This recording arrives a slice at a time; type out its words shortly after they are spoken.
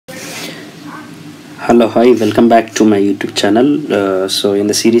Hello, hi, welcome back to my YouTube channel. So in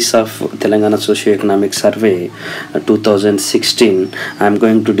the series of Telangana Socio-Economic Survey 2016, I am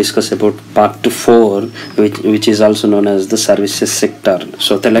going to discuss about part 4, which is also known as the services sector.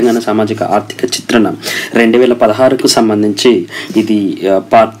 So Telangana Samajika Arthika Chitrana 2016 కు సంబంధించి ఇది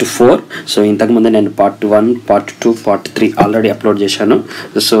part 4. So ఇంతకు ముందు నేను part 1, part 2, part 3 already upload చేశాను.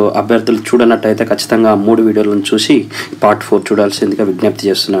 So అభ్యర్థులు చూడనట్టయితే ఖచ్చితంగా 3 వీడియోలను చూసి పార్ట్ 4 చూడాల్సిందిగా విజ్ఞప్తి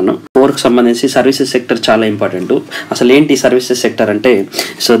చేస్తున్నాను. 4 కు సంబంధించి సర్వీసెస్ సెక్టర్ చాలా ఇంపార్టెంట్. అసలు ఏంటి సర్వీసెస్ సెక్టర్ అంటే,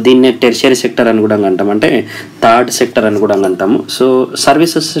 సో దీన్ని టెర్షియరీ సెక్టర్ అని కూడా అంటాం, అంటే థర్డ్ సెక్టర్ అని కూడా అంటాము. సో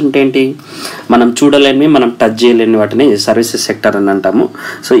సర్వీసెస్ అంటే ఏంటి, మనం చూడలేని, మనం టచ్ చేయలేని వాటిని సర్వీసెస్ సెక్టర్ అని అంటాము.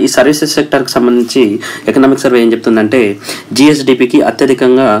 సో ఈ సర్వీసెస్ సెక్టర్కి సంబంధించి ఎకనామిక్ సర్వే ఏం చెప్తుందంటే, జిఎస్డిపికి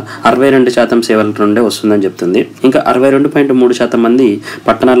అత్యధికంగా 62% సేవల నుండే వస్తుందని చెప్తుంది. ఇంకా 62.3% మంది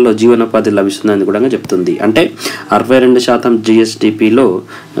పట్టణాల్లో జీవనోపాధి లభిస్తుందని కూడా చెప్తుంది. అంటే 62% జిఎస్డిపిలో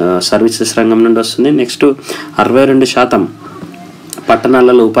సర్వీసెస్ రంగం నుండి వస్తుంది. నెక్స్ట్ 62%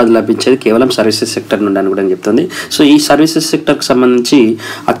 పట్టణాలలో ఉపాధి లభించేది కేవలం సర్వీసెస్ సెక్టర్ నుండి అని కూడా చెప్తుంది. సో ఈ సర్వీసెస్ సెక్టర్కి సంబంధించి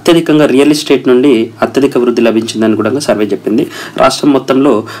అత్యధికంగా రియల్ ఎస్టేట్ నుండి అత్యధిక వృద్ధి లభించిందని కూడా సర్వే చెప్పింది. రాష్ట్రం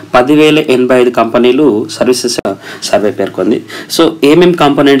మొత్తంలో 10,085 కంపెనీలు సర్వీసెస్ సర్వే పేర్కొంది. సో ఏమేమి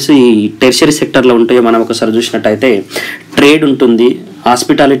కాంపోనెంట్స్ ఈ టెర్షియరీ సెక్టర్లో ఉంటాయో మనం ఒకసారి చూసినట్టయితే, ట్రేడ్ ఉంటుంది,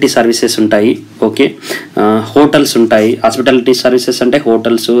 హాస్పిటాలిటీ సర్వీసెస్ ఉంటాయి, ఓకే, హోటల్స్ ఉంటాయి. హాస్పిటాలిటీ సర్వీసెస్ అంటే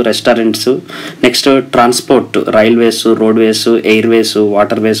hotels, restaurants, next transport, railways, roadways, Airways,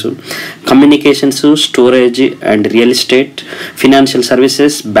 waterways, communications, storage and real estate, financial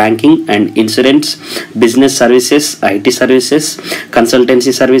services, banking and insurance, business services, IT services,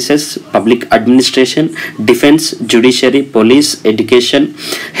 consultancy services, public administration, defence, judiciary, police, education,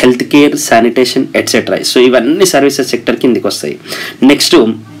 health care, sanitation etcetera. So ఇవన్నీ services sector కిందికి వస్తాయి. Next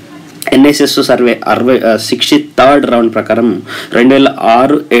NSS survey 63rd round ప్రకారం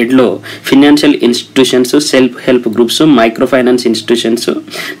 2006-7లో financial institutions, self help groups, micro finance institutions,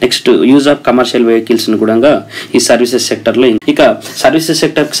 next use of commercial వెహికల్స్ను కూడా ఈ services సెక్టర్లో. ఇక services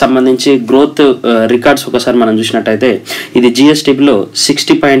సెక్టర్కి సంబంధించి growth records ఒకసారి మనం చూసినట్టయితే, ఇది జిఎస్టిపిలో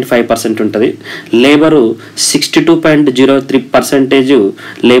 60.5% ఉంటుంది. లేబరు 62.03%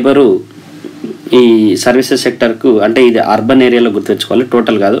 లేబరు ఈ సర్వీసెస్ సెక్టర్కు, అంటే ఇది అర్బన్ ఏరియాలో గుర్తుంచుకోవాలి,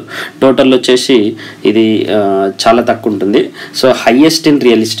 టోటల్ కాదు. టోటల్ వచ్చేసి ఇది చాలా తక్కువ ఉంటుంది. So highest in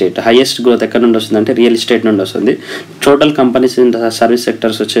real estate, highest growth ఎక్కడ నుండి వస్తుంది అంటే రియల్ ఎస్టేట్ నుండి వస్తుంది. Total companies in service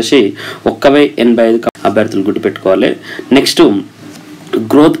sectors వచ్చేసి 1085 అభ్యర్థులు గుర్తుపెట్టుకోవాలి. నెక్స్ట్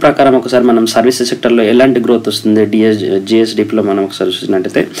గ్రోత్ ప్రకారం ఒకసారి మనం సర్వీసెస్ సెక్టర్లో ఎలాంటి గ్రోత్ వస్తుంది జిఎస్డిపిలో మనం ఒకసారి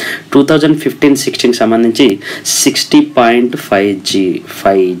చూసినట్టయితే, 2015-16 సంబంధించి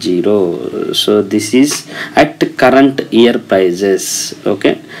 60.50. So this is at current year prices,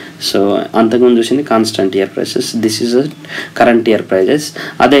 okay. So అంతకుముందు చూసింది constant year prices, this is current year prices.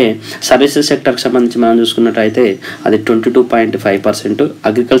 అదే సర్వీసెస్ సెక్టర్కి సంబంధించి మనం చూసుకున్నట్టయితే అది 22.5%.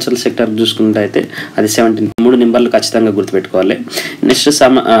 అగ్రికల్చరల్ సెక్టర్ చూసుకున్నట్టయితే అది 17. 3 నెంబర్లు ఖచ్చితంగా గుర్తుపెట్టుకోవాలి. నెక్స్ట్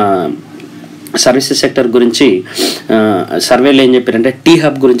సర్వీసెస్ సెక్టర్ గురించి సర్వేలో ఏం చెప్పారంటే, టీ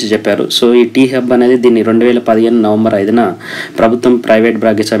హబ్ గురించి చెప్పారు. సో ఈ టీ హబ్ అనేది దీన్ని 2015 నవంబర్ 5న ప్రభుత్వం ప్రైవేట్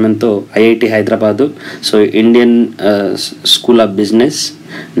భాగస్వామ్యంతో IIT Hyderabad, so Indian school of business,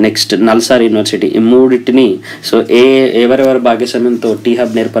 next NALSAR university, ఈ మూడింటిని సో ఎవరెవరి భాగస్వామ్యంతో టీ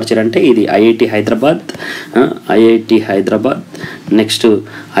హబ్ ఏర్పరిచారంటే, ఇది IIT Hyderabad, next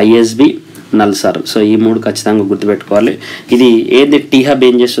ISB, NALSAR. So ఈ 3 ఖచ్చితంగా గుర్తుపెట్టుకోవాలి. ఇది ఏది టీ హబ్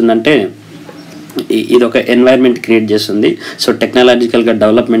ఏం చేస్తుందంటే, ఇది ఒక ఎన్వైర్న్మెంట్ క్రియేట్ చేస్తుంది. సో టెక్నాలజికల్గా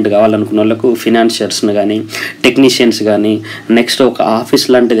డెవలప్మెంట్ కావాలనుకున్న వాళ్ళకు ఫినాన్షియర్స్ని కానీ, టెక్నీషియన్స్ కానీ, నెక్స్ట్ ఒక ఆఫీస్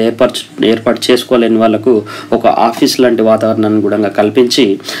లాంటిది ఏర్పాటు చేసుకోలేని వాళ్ళకు ఒక ఆఫీస్ లాంటి వాతావరణాన్ని కూడా కల్పించి,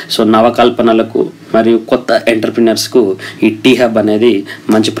 సో నవకల్పనలకు మరియు కొత్త ఎంటర్ప్రినర్స్కు ఈ టీ హబ్ అనేది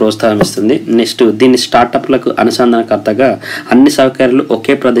మంచి ప్రోత్సాహం ఇస్తుంది. నెక్స్ట్ దీన్ని స్టార్టప్లకు అనుసంధానకర్తగా అన్ని సౌకర్యాలు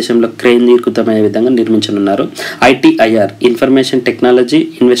ఒకే ప్రదేశంలో కేంద్రీకృతమయ్యే విధంగా నిర్మించనున్నారు. ITIR, information technology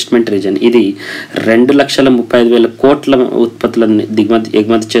investment reason, ఇది 2,35,000 కోట్ల ఉత్పత్తులను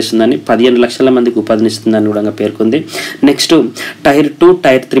ఎగుమతి చేస్తుందని, 15 లక్షల మందికి ఉపాధినిస్తుందని కూడా పేర్కొంది. నెక్స్ట్ టైర్ 2,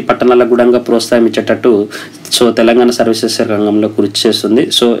 టైర్ 3 పట్టణాలకు కూడా ప్రోత్సాహం ఇచ్చేటట్టు సో తెలంగాణ సర్వీసెస్ రంగంలో కృషి చేస్తుంది.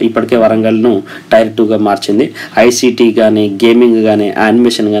 సో ఇప్పటికే వరంగల్ను టైర్ 2గా మార్చింది. ఐసీటీ కానీ, గేమింగ్ కానీ,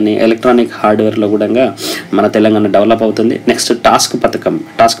 యానిమేషన్ కానీ, ఎలక్ట్రానిక్ హార్డ్వేర్లో కూడా మన తెలంగాణ డెవలప్ అవుతుంది. నెక్స్ట్ టాస్క్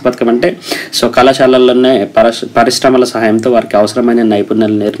పథకం అంటే, సో కళాశాలల్లోనే పరిశ్రమల సహాయంతో వారికి అవసరమైన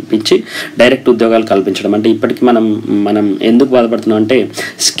నైపుణ్యాలు నేర్పించి డైరెక్ట్ ఉద్యోగాలు కల్పించడం. అంటే ఇప్పటికీ మనం ఎందుకు బాధపడుతున్నాం అంటే,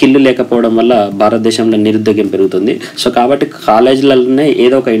 స్కిల్ లేకపోవడం వల్ల భారతదేశంలో నిరుద్యోగం పెరుగుతుంది. సో కాబట్టి కాలేజీలలోనే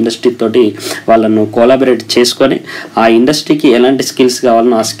ఏదో ఒక ఇండస్ట్రీ తోటి వాళ్ళను కోలాబరేట్ చేసుకొని ఆ ఇండస్ట్రీకి ఎలాంటి స్కిల్స్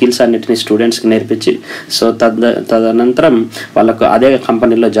కావాలనో ఆ స్కిల్స్ అన్నిటిని స్టూడెంట్స్కి నేర్పించి సో తదనంతరం వాళ్ళకు అదే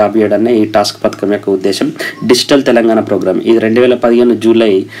కంపెనీలో జాబ్ చేయడాన్ని ఈ టాస్క్ పథకం యొక్క ఉద్దేశం. డిజిటల్ తెలంగాణ ప్రోగ్రామ్ ఇది 2015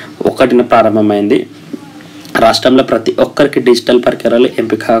 జూలై 1న ప్రారంభమైంది. రాష్ట్రంలో ప్రతి ఒక్కరికి డిజిటల్ పరికరాలు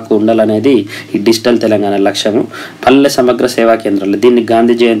ఎంపికకు ఉండాలనేది ఈ డిజిటల్ తెలంగాణ లక్ష్యము. పల్లె సమగ్ర సేవా కేంద్రాలు దీన్ని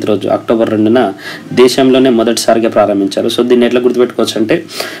గాంధీ జయంతి రోజు అక్టోబర్ 2న దేశంలోనే మొదటిసారిగా ప్రారంభించారు. సో దీన్ని ఎట్లా గుర్తుపెట్టుకోవచ్చు అంటే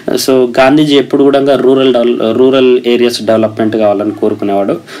సో గాంధీజీ ఎప్పుడు కూడా రూరల్ ఏరియాస్ డెవలప్మెంట్ కావాలని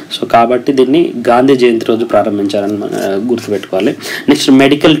కోరుకునేవాడు. సో కాబట్టి దీన్ని గాంధీ జయంతి రోజు ప్రారంభించారని గుర్తుపెట్టుకోవాలి. నెక్స్ట్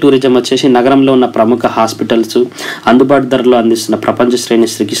మెడికల్ టూరిజం వచ్చేసి నగరంలో ఉన్న ప్రముఖ హాస్పిటల్స్ అందుబాటు ధరలో అందిస్తున్న ప్రపంచ శ్రేణి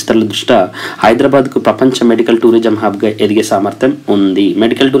చికిత్సల దృష్ట్యా హైదరాబాద్కు ప్రపంచ మెడికల్ టూరిజం హబ్గా ఎదిగే సామర్థ్యం ఉంది.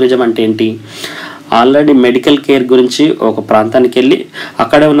 మెడికల్ టూరిజం అంటే ఏంటి? ఆల్రెడీ మెడికల్ కేర్ గురించి ఒక ప్రాంతానికి వెళ్ళి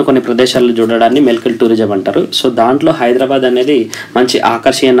అక్కడే ఉన్న కొన్ని ప్రదేశాలను చూడడాన్ని మెడికల్ టూరిజం అంటారు. సో దాంట్లో హైదరాబాద్ అనేది మంచి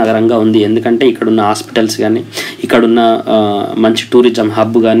ఆకర్షణీయ నగరంగా ఉంది. ఎందుకంటే ఇక్కడున్న హాస్పిటల్స్ కానీ ఇక్కడున్న మంచి టూరిజం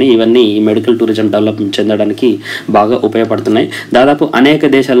హబ్ కానీ ఇవన్నీ మెడికల్ టూరిజం డెవలప్ చెందడానికి బాగా ఉపయోగపడుతున్నాయి. దాదాపు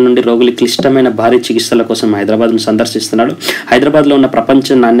అనేక దేశాల నుండి రోగులు క్లిష్టమైన భారీ చికిత్సల కోసం హైదరాబాద్ను సందర్శిస్తున్నాడు. హైదరాబాద్లో ఉన్న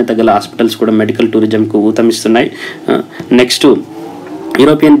ప్రపంచ నాణ్యత గల హాస్పిటల్స్ కూడా మెడికల్ టూరిజంకు ఊతమిస్తున్నాయి. నెక్స్ట్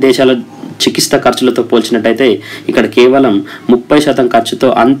యూరోపియన్ దేశాల చికిత్స ఖర్చులతో పోల్చినట్టయితే ఇక్కడ కేవలం 30% ఖర్చుతో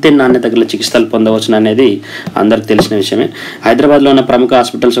అంతే నాణ్యత గల చికిత్సలు పొందవచ్చును అనేది అందరికి తెలిసిన విషయమే. హైదరాబాద్లో ఉన్న ప్రముఖ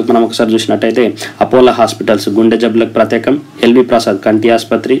హాస్పిటల్స్ మనం ఒకసారి చూసినట్టయితే అపోలో హాస్పిటల్స్ గుండె జబ్బులకు ప్రత్యేకం, ఎల్వి ప్రసాద్ కంటి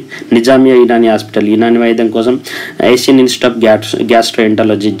ఆసుపత్రి, నిజామియా యునాని హాస్పిటల్ యునాని వైద్యం కోసం, ఏషియన్ ఇన్స్టిట్యూట్ ఆఫ్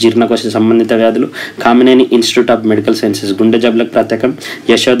గ్యాస్ట్రోఎంటరాలజీ జీర్ణకోశ సంబంధిత వ్యాధులు, Kamineni institute of medical sciences గుండె జబ్బులకు ప్రత్యేకం,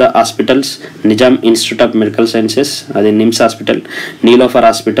 Yashoda hospitals, Nizam institute of medical sciences అది NIMS hospital, Niloufer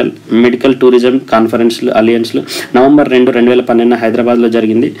hospital. Medical tourism కాన్ఫరెన్స్లు అలియన్స్లు November 2, 2012 హైదరాబాద్లో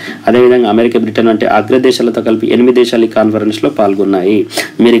జరిగింది. అదేవిధంగా అమెరికా, బ్రిటన్ వంటి అగ్రదేశాలతో కలిపి 8 దేశాలు ఈ కాన్ఫరెన్స్లో పాల్గొన్నాయి.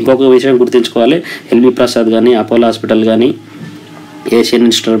 మీరు ఇంకొక విషయం గుర్తుంచుకోవాలి, ఎల్వి ప్రసాద్ కానీ అపోలో హాస్పిటల్ కానీ ఏషియన్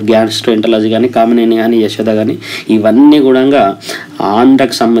ఇన్స్టిట్యూట్ ఆఫ్ గ్యాస్ట్రోఎంటరాలజీ కానీ కామినేని కానీ యశోద కానీ ఇవన్నీ కూడా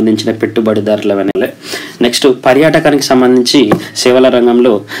ఆంధ్రాకు సంబంధించిన పెట్టుబడిదారులు అవన్నీ. నెక్స్ట్ పర్యాటకానికి సంబంధించి సేవల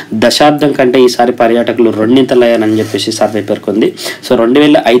రంగంలో దశాబ్దం కంటే ఈసారి పర్యాటకులు రెండింతలయ్యారని చెప్పేసి సర్వే పేర్కొంది. సో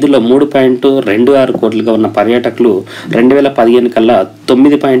 2005లో 3.26 కోట్లుగా ఉన్న పర్యాటకులు 2015 కల్లా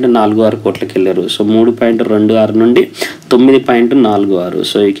 9.46 కోట్లకి వెళ్ళారు. సో 3.26 నుండి 9.46.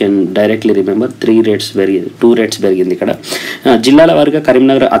 So you can directly remember 2 rates పెరిగింది ఇక్కడ. జిల్లాల వారిగా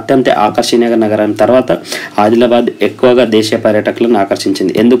కరీంనగర్ అత్యంత ఆకర్షణీయ నగరం తర్వాత ఆదిలాబాద్ ఎక్కువగా దేశీయ పర్యాటకులను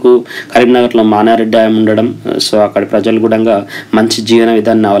ఆకర్షించింది. ఎందుకు? కరీంనగర్లో మానారెడ్డి డ్యామ్ ఉండడం, సో అక్కడ ప్రజలు కూడా మంచి జీవన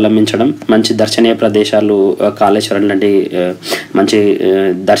విధానాన్ని అవలంబించడం, మంచి దర్శనీయ ప్రదేశాలు కాళేశ్వరం లాంటి మంచి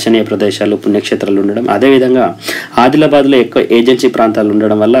దర్శనీయ ప్రదేశాలు పుణ్యక్షేత్రాలు ఉండడం, అదేవిధంగా ఆదిలాబాద్లో ఎక్కువ ఏజెన్సీ ప్రాంతాలు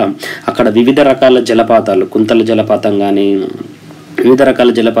ఉండడం వల్ల అక్కడ వివిధ రకాల జలపాతాలు కుంతల జలపాతం కానీ వివిధ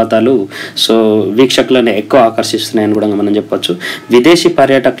రకాల జలపాతాలు సో వీక్షకులను ఎక్కువ ఆకర్షిస్తున్నాయని కూడా మనం చెప్పొచ్చు. విదేశీ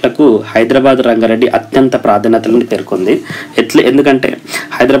పర్యాటకులకు హైదరాబాద్ రంగారెడ్డి అత్యంత ప్రాధాన్యతలను పేర్కొంది. ఎందుకంటే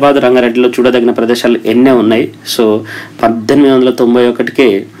హైదరాబాద్ రంగారెడ్డిలో చూడదగిన ప్రదేశాలు ఎన్నో ఉన్నాయి. సో 1891కే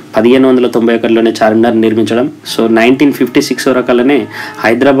 1591లోనే చార్మినార్ నిర్మించడం. సో 1956 రకాలనే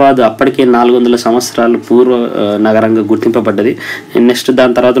హైదరాబాద్ అప్పటికే 400 సంవత్సరాలు పూర్వ నగరంగా గుర్తింపబడ్డది. నెక్స్ట్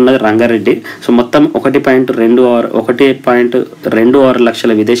దాని తర్వాత ఉన్నది రంగారెడ్డి. సో మొత్తం 1.26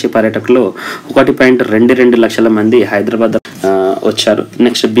 లక్షల విదేశీ పర్యాటకులు 1.22 లక్షల మంది హైదరాబాద్ వచ్చారు.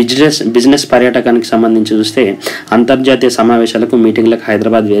 నెక్స్ట్ బిజినెస్ పర్యాటకానికి సంబంధించి చూస్తే అంతర్జాతీయ సమావేశాలకు మీటింగ్లకు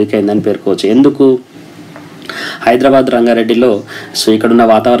హైదరాబాద్ వేదిక అయిందని పేర్కోవచ్చు. ఎందుకు? హైదరాబాద్ రంగారెడ్డిలో సో ఇక్కడున్న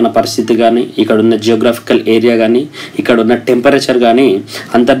వాతావరణ పరిస్థితి కానీ ఇక్కడున్న జియోగ్రాఫికల్ ఏరియా కానీ ఇక్కడున్న టెంపరేచర్ కానీ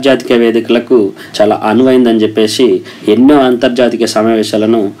అంతర్జాతీయ వేదికలకు చాలా అనువైందని చెప్పేసి ఎన్నో అంతర్జాతీయ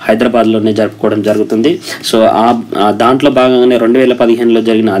సమావేశాలను హైదరాబాద్లోనే జరుపుకోవడం జరుగుతుంది. సో దాంట్లో భాగంగానే 2015లో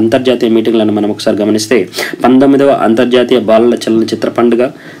జరిగిన అంతర్జాతీయ మీటింగ్లను మనం ఒకసారి గమనిస్తే 19వ అంతర్జాతీయ బాలల చలనచిత్ర పండుగ,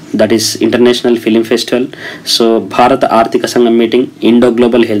 that is international film festival, so భారత ఆర్థిక సంఘం meeting, Indo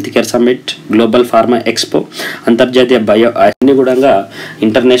global health care summit, global pharma expo, అంతర్జాతీయ బయో అన్నీ కూడా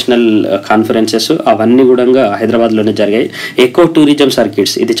ఇంటర్నేషనల్ కాన్ఫరెన్సెస్ అవన్నీ కూడా హైదరాబాద్లోనే జరిగాయి. ఎకో టూరిజం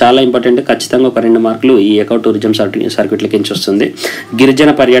సర్క్యూట్స్ ఇది చాలా ఇంపార్టెంట్. ఖచ్చితంగా ఒక 2 మార్కులు ఈ ఎకో టూరిజం సర్క్యూట్లకి నుంచి వస్తుంది.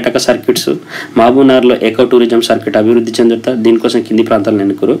 గిరిజన పర్యాటక సర్క్యూట్స్, మహబూబ్నగర్లో ఎకో టూరిజం సర్క్యూట్ అభివృద్ధి చెందుతా దీనికోసం కింది ప్రాంతాలను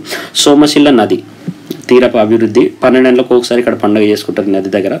ఎన్నుకోరు. సోమశిల నది తీరపు అభివృద్ధి 12 ఏళ్ళకు ఒకసారి ఇక్కడ పండుగ చేసుకుంటారు నది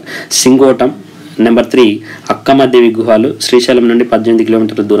దగ్గర. సింగోటం. నెంబర్ 3 అక్కమదేవి గుహాలు శ్రీశైలం నుండి 18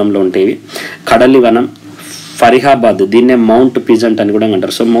 కిలోమీటర్ల దూరంలో ఉంటాయి. కడలి వనం, ఫరీహాబాద్, దీన్నే మౌంట్ పీజెంట్ అని కూడా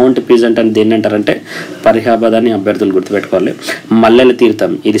అంటారు. సో మౌంట్ పీజెంట్ అని దేన్ని అంటారంటే ఫరీహాబాద్ అని అభ్యర్థులు గుర్తుపెట్టుకోవాలి. మల్లెల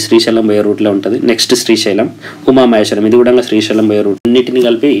తీర్థం, ఇది శ్రీశైలం పోయే రూట్లో ఉంటుంది. నెక్స్ట్ శ్రీశైలం, ఉమామహేశ్వరం, ఇది కూడా శ్రీశైలం పోయే రూట్. అన్నిటిని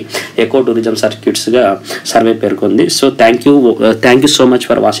కలిపి ఎకో టూరిజం సర్క్యూట్స్గా సర్వే పేర్కొంది. So thank you so much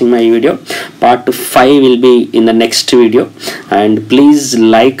for watching my video. Part 5 will be in the next video, and please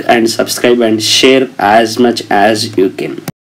like and subscribe and share as much as you can.